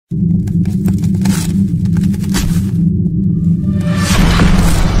Hello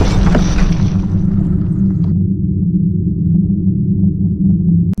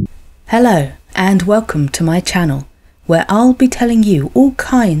and welcome to my channel, where I'll be telling you all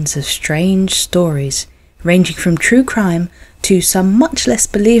kinds of strange stories, ranging from true crime to some much less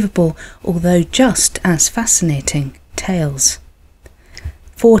believable, although just as fascinating, tales.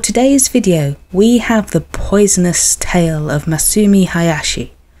 For today's video, we have the poisonous tale of Masumi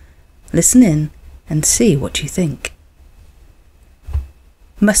Hayashi. Listen in and see what you think.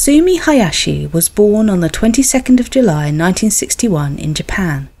 Masumi Hayashi was born on the 22nd of July 1961 in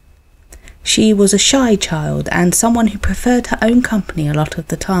Japan. She was a shy child and someone who preferred her own company a lot of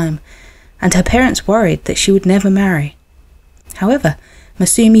the time, and her parents worried that she would never marry. However,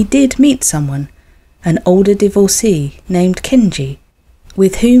 Masumi did meet someone, an older divorcee named Kenji,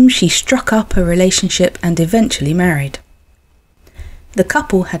 with whom she struck up a relationship and eventually married. The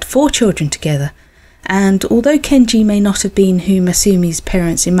couple had 4 children together, and although Kenji may not have been who Masumi's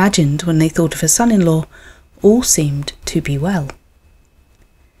parents imagined when they thought of her son-in-law, all seemed to be well.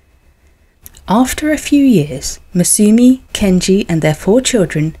 After a few years, Masumi, Kenji and their 4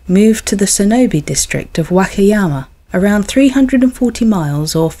 children moved to the Sonobe district of Wakayama, around 340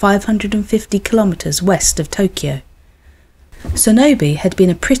 miles or 550 kilometers west of Tokyo. Sonobe had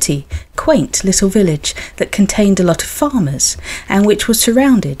been a pretty, quaint little village that contained a lot of farmers and which was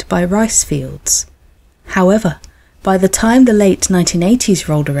surrounded by rice fields. However, by the time the late 1980s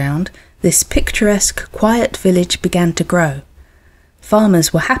rolled around, this picturesque, quiet village began to grow.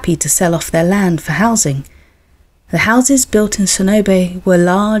 Farmers were happy to sell off their land for housing. The houses built in Sonobe were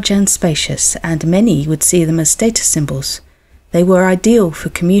large and spacious, and many would see them as status symbols. They were ideal for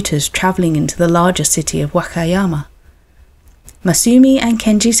commuters travelling into the larger city of Wakayama. Masumi and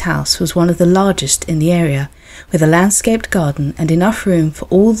Kenji's house was one of the largest in the area, with a landscaped garden and enough room for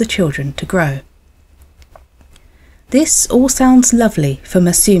all the children to grow. This all sounds lovely for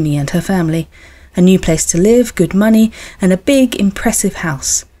Masumi and her family. A new place to live, good money, and a big, impressive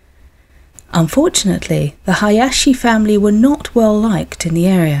house. Unfortunately, the Hayashi family were not well liked in the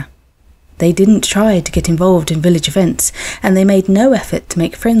area. They didn't try to get involved in village events, and they made no effort to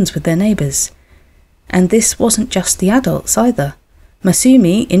make friends with their neighbours. And this wasn't just the adults either.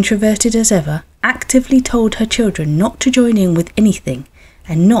 Masumi, introverted as ever, actively told her children not to join in with anything,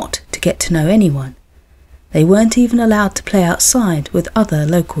 and not to get to know anyone. They weren't even allowed to play outside with other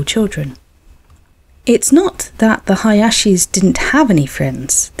local children. It's not that the Hayashis didn't have any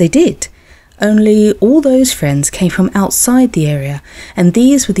friends, they did, only all those friends came from outside the area, and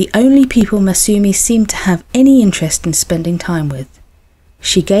these were the only people Masumi seemed to have any interest in spending time with.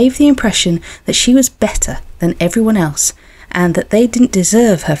 She gave the impression that she was better than everyone else, and that they didn't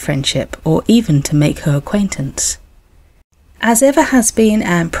deserve her friendship or even to make her acquaintance. As ever has been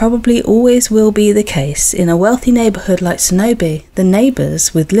and probably always will be the case in a wealthy neighbourhood like Sonobe, the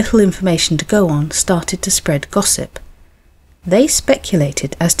neighbours with little information to go on started to spread gossip. They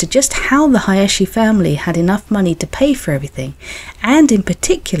speculated as to just how the Hayashi family had enough money to pay for everything, and in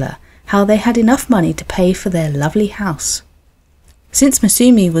particular how they had enough money to pay for their lovely house. Since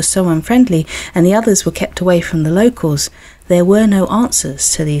Masumi was so unfriendly and the others were kept away from the locals, there were no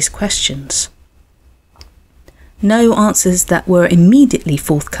answers to these questions. No answers that were immediately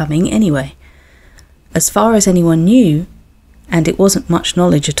forthcoming anyway. As far as anyone knew, and it wasn't much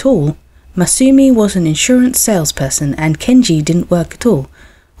knowledge at all, Masumi was an insurance salesperson and Kenji didn't work at all,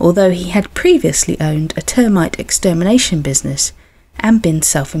 although he had previously owned a termite extermination business and been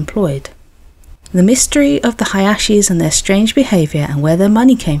self-employed. The mystery of the Hayashis and their strange behaviour and where their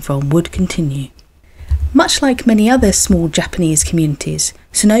money came from would continue. Much like many other small Japanese communities,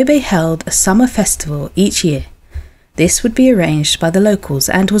 Sonobe held a summer festival each year. This would be arranged by the locals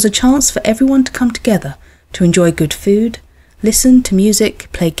and was a chance for everyone to come together to enjoy good food, listen to music,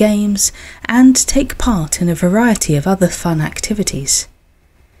 play games, and take part in a variety of other fun activities.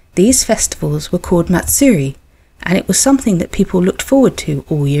 These festivals were called Matsuri, and it was something that people looked forward to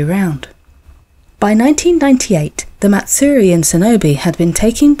all year round. By 1998, the Matsuri in Sonobe had been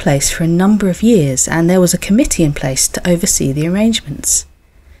taking place for a number of years, and there was a committee in place to oversee the arrangements.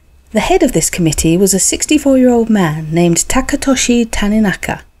 The head of this committee was a 64-year-old man named Takatoshi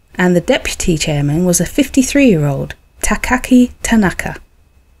Taninaka, and the deputy chairman was a 53-year-old Takaki Tanaka.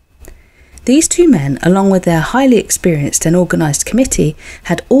 These 2 men, along with their highly experienced and organised committee,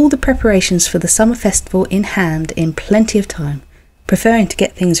 had all the preparations for the summer festival in hand in plenty of time, preferring to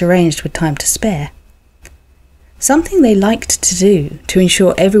get things arranged with time to spare. Something they liked to do to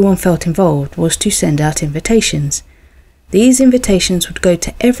ensure everyone felt involved was to send out invitations. These invitations would go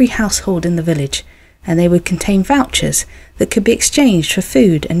to every household in the village, and they would contain vouchers that could be exchanged for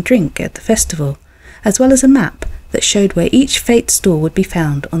food and drink at the festival, as well as a map that showed where each fete store would be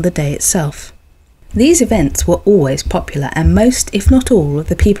found on the day itself. These events were always popular, and most, if not all, of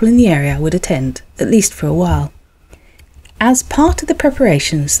the people in the area would attend, at least for a while. As part of the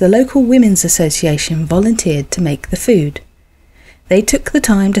preparations, the local Women's Association volunteered to make the food. They took the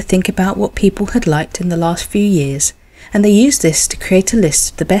time to think about what people had liked in the last few years, and they used this to create a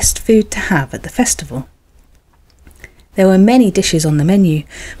list of the best food to have at the festival. There were many dishes on the menu,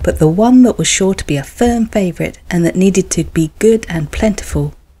 but the one that was sure to be a firm favourite and that needed to be good and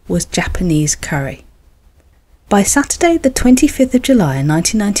plentiful was Japanese curry. By Saturday the 25th of July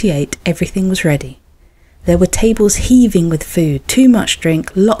 1998, everything was ready. There were tables heaving with food, too much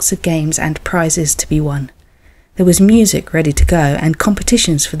drink, lots of games and prizes to be won. There was music ready to go and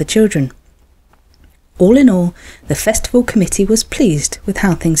competitions for the children. All in all, the festival committee was pleased with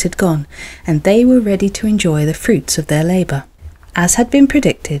how things had gone, and they were ready to enjoy the fruits of their labour. As had been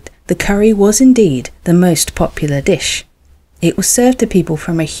predicted, the curry was indeed the most popular dish. It was served to people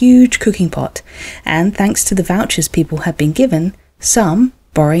from a huge cooking pot, and thanks to the vouchers people had been given, some,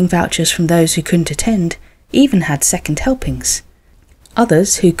 borrowing vouchers from those who couldn't attend, even had second helpings.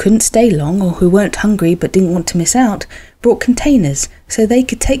 Others, who couldn't stay long or who weren't hungry but didn't want to miss out, brought containers so they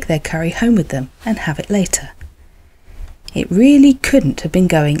could take their curry home with them and have it later. It really couldn't have been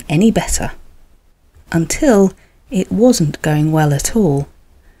going any better. Until it wasn't going well at all.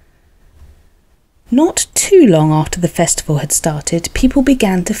 Not too long after the festival had started, people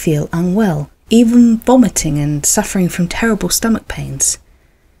began to feel unwell, even vomiting and suffering from terrible stomach pains.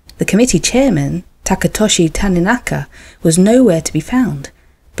 The committee chairman, Takatoshi Taninaka, was nowhere to be found,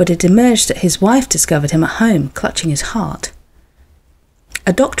 but it emerged that his wife discovered him at home, clutching his heart.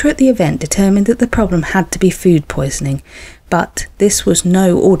 A doctor at the event determined that the problem had to be food poisoning, but this was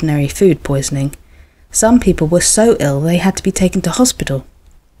no ordinary food poisoning. Some people were so ill they had to be taken to hospital.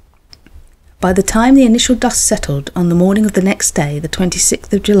 By the time the initial dust settled on the morning of the next day, the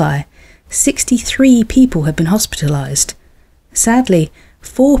 26th of July, 63 people had been hospitalised. Sadly,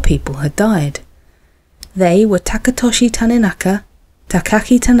 4 people had died. They were Takatoshi Taninaka,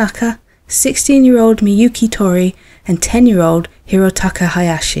 Takaki Tanaka, 16-year-old Miyuki Tori, and 10-year-old Hirotaka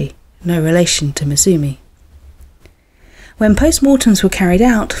Hayashi, no relation to Masumi. When post-mortems were carried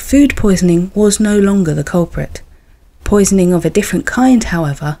out, food poisoning was no longer the culprit. Poisoning of a different kind,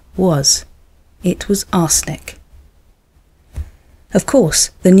 however, was. It was arsenic. Of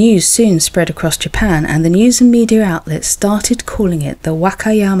course, the news soon spread across Japan, and the news and media outlets started calling it the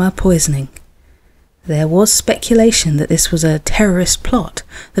Wakayama poisoning. There was speculation that this was a terrorist plot,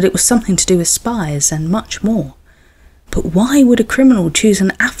 that it was something to do with spies, and much more. But why would a criminal choose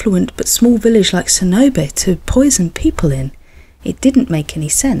an affluent but small village like Sonobe to poison people in? It didn't make any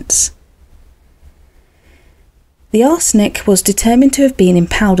sense. The arsenic was determined to have been in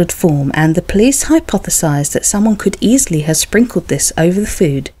powdered form, and the police hypothesised that someone could easily have sprinkled this over the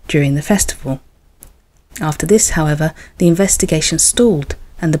food during the festival. After this, however, the investigation stalled,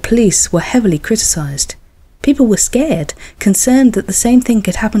 and the police were heavily criticised. People were scared, concerned that the same thing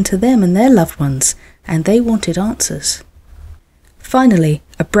could happen to them and their loved ones, and they wanted answers. Finally,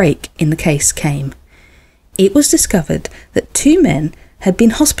 a break in the case came. It was discovered that 2 men had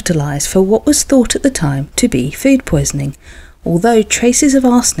been hospitalised for what was thought at the time to be food poisoning, although traces of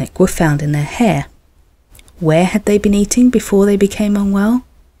arsenic were found in their hair. Where had they been eating before they became unwell?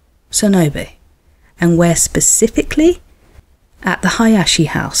 Sonobe. And where specifically? At the Hayashi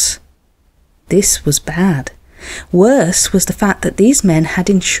house. This was bad. Worse was the fact that these men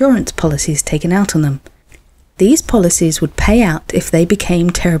had insurance policies taken out on them. These policies would pay out if they became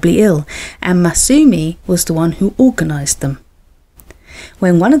terribly ill, and Masumi was the one who organised them.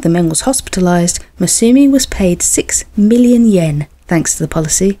 When one of the men was hospitalised, Masumi was paid 6 million yen thanks to the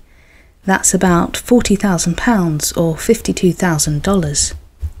policy. That's about £40,000 or $52,000.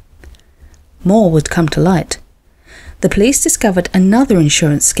 More would come to light. The police discovered another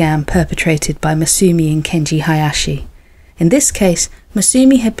insurance scam perpetrated by Masumi and Kenji Hayashi. In this case,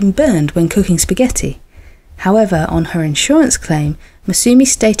 Masumi had been burned when cooking spaghetti. However, on her insurance claim, Masumi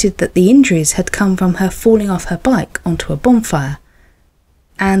stated that the injuries had come from her falling off her bike onto a bonfire.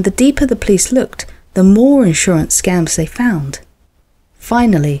 And the deeper the police looked, the more insurance scams they found.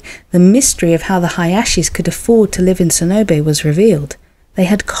 Finally, the mystery of how the Hayashis could afford to live in Sonobe was revealed. They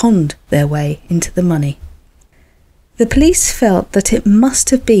had conned their way into the money. The police felt that it must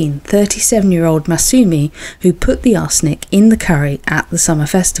have been 37-year-old Masumi who put the arsenic in the curry at the summer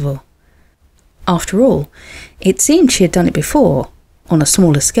festival. After all, it seemed she had done it before, on a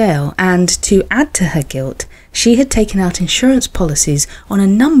smaller scale, and to add to her guilt, she had taken out insurance policies on a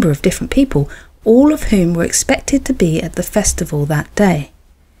number of different people, all of whom were expected to be at the festival that day.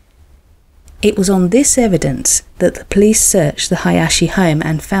 It was on this evidence that the police searched the Hayashi home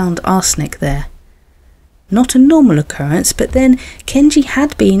and found arsenic there. Not a normal occurrence, but then Kenji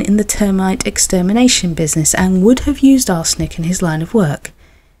had been in the termite extermination business and would have used arsenic in his line of work.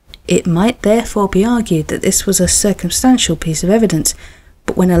 It might therefore be argued that this was a circumstantial piece of evidence,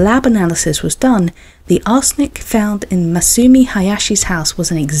 but when a lab analysis was done, the arsenic found in Masumi Hayashi's house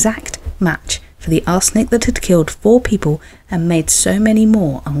was an exact match for the arsenic that had killed 4 people and made so many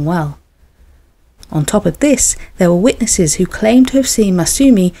more unwell. On top of this, there were witnesses who claimed to have seen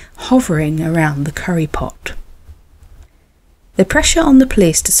Masumi hovering around the curry pot. The pressure on the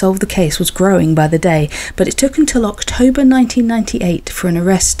police to solve the case was growing by the day, but it took until October 1998 for an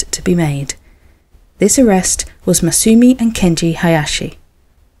arrest to be made. This arrest was Masumi and Kenji Hayashi.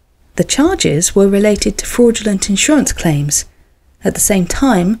 The charges were related to fraudulent insurance claims. At the same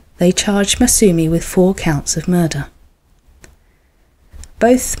time, they charged Masumi with 4 counts of murder.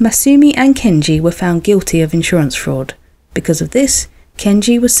 Both Masumi and Kenji were found guilty of insurance fraud. Because of this,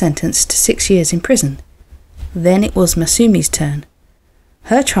 Kenji was sentenced to 6 years in prison. Then it was Masumi's turn.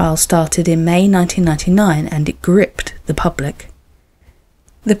 Her trial started in May 1999 and it gripped the public.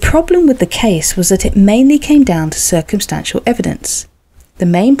 The problem with the case was that it mainly came down to circumstantial evidence. The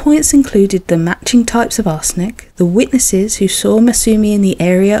main points included the matching types of arsenic, the witnesses who saw Masumi in the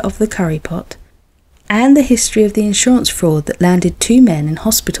area of the curry pot, and the history of the insurance fraud that landed 2 men in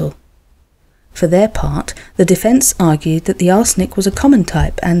hospital. For their part, the defence argued that the arsenic was a common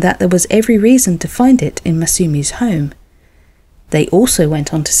type and that there was every reason to find it in Masumi's home. They also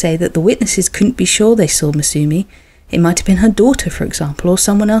went on to say that the witnesses couldn't be sure they saw Masumi. It might have been her daughter, for example, or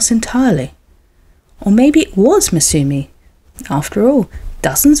someone else entirely. Or maybe it was Masumi. After all,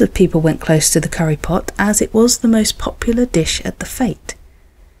 dozens of people went close to the curry pot as it was the most popular dish at the fete.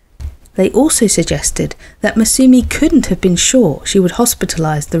 They also suggested that Masumi couldn't have been sure she would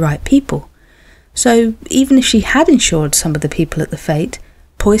hospitalise the right people. So even if she had insured some of the people at the fete,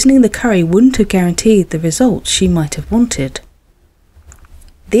 poisoning the curry wouldn't have guaranteed the results she might have wanted.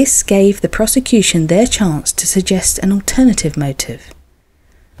 This gave the prosecution their chance to suggest an alternative motive.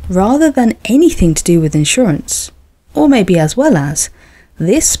 Rather than anything to do with insurance, or maybe as well as,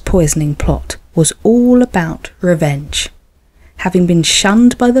 this poisoning plot was all about revenge. Having been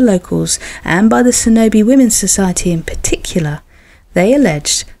shunned by the locals and by the Sonobe Women's Society in particular, they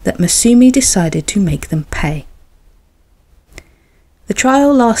alleged that Masumi decided to make them pay. The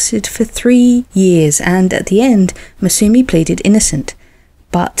trial lasted for 3 years and at the end Masumi pleaded innocent,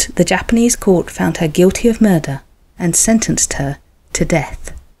 but the Japanese court found her guilty of murder and sentenced her to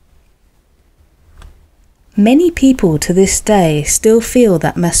death. Many people to this day still feel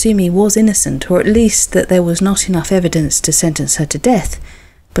that Masumi was innocent, or at least that there was not enough evidence to sentence her to death,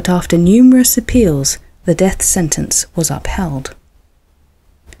 but after numerous appeals, the death sentence was upheld.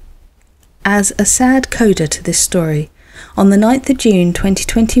 As a sad coda to this story, on the 9th of June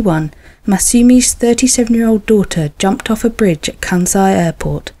 2021, Masumi's 37-year-old daughter jumped off a bridge at Kansai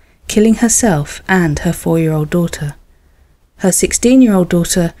Airport, killing herself and her 4-year-old daughter. Her 16-year-old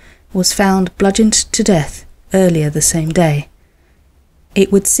daughter was found bludgeoned to death earlier the same day.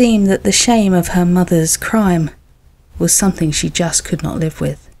 It would seem that the shame of her mother's crime was something she just could not live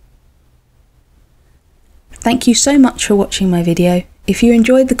with. Thank you so much for watching my video. If you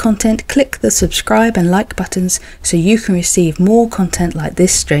enjoyed the content, click the subscribe and like buttons so you can receive more content like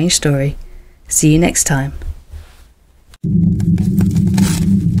this strange story. See you next time.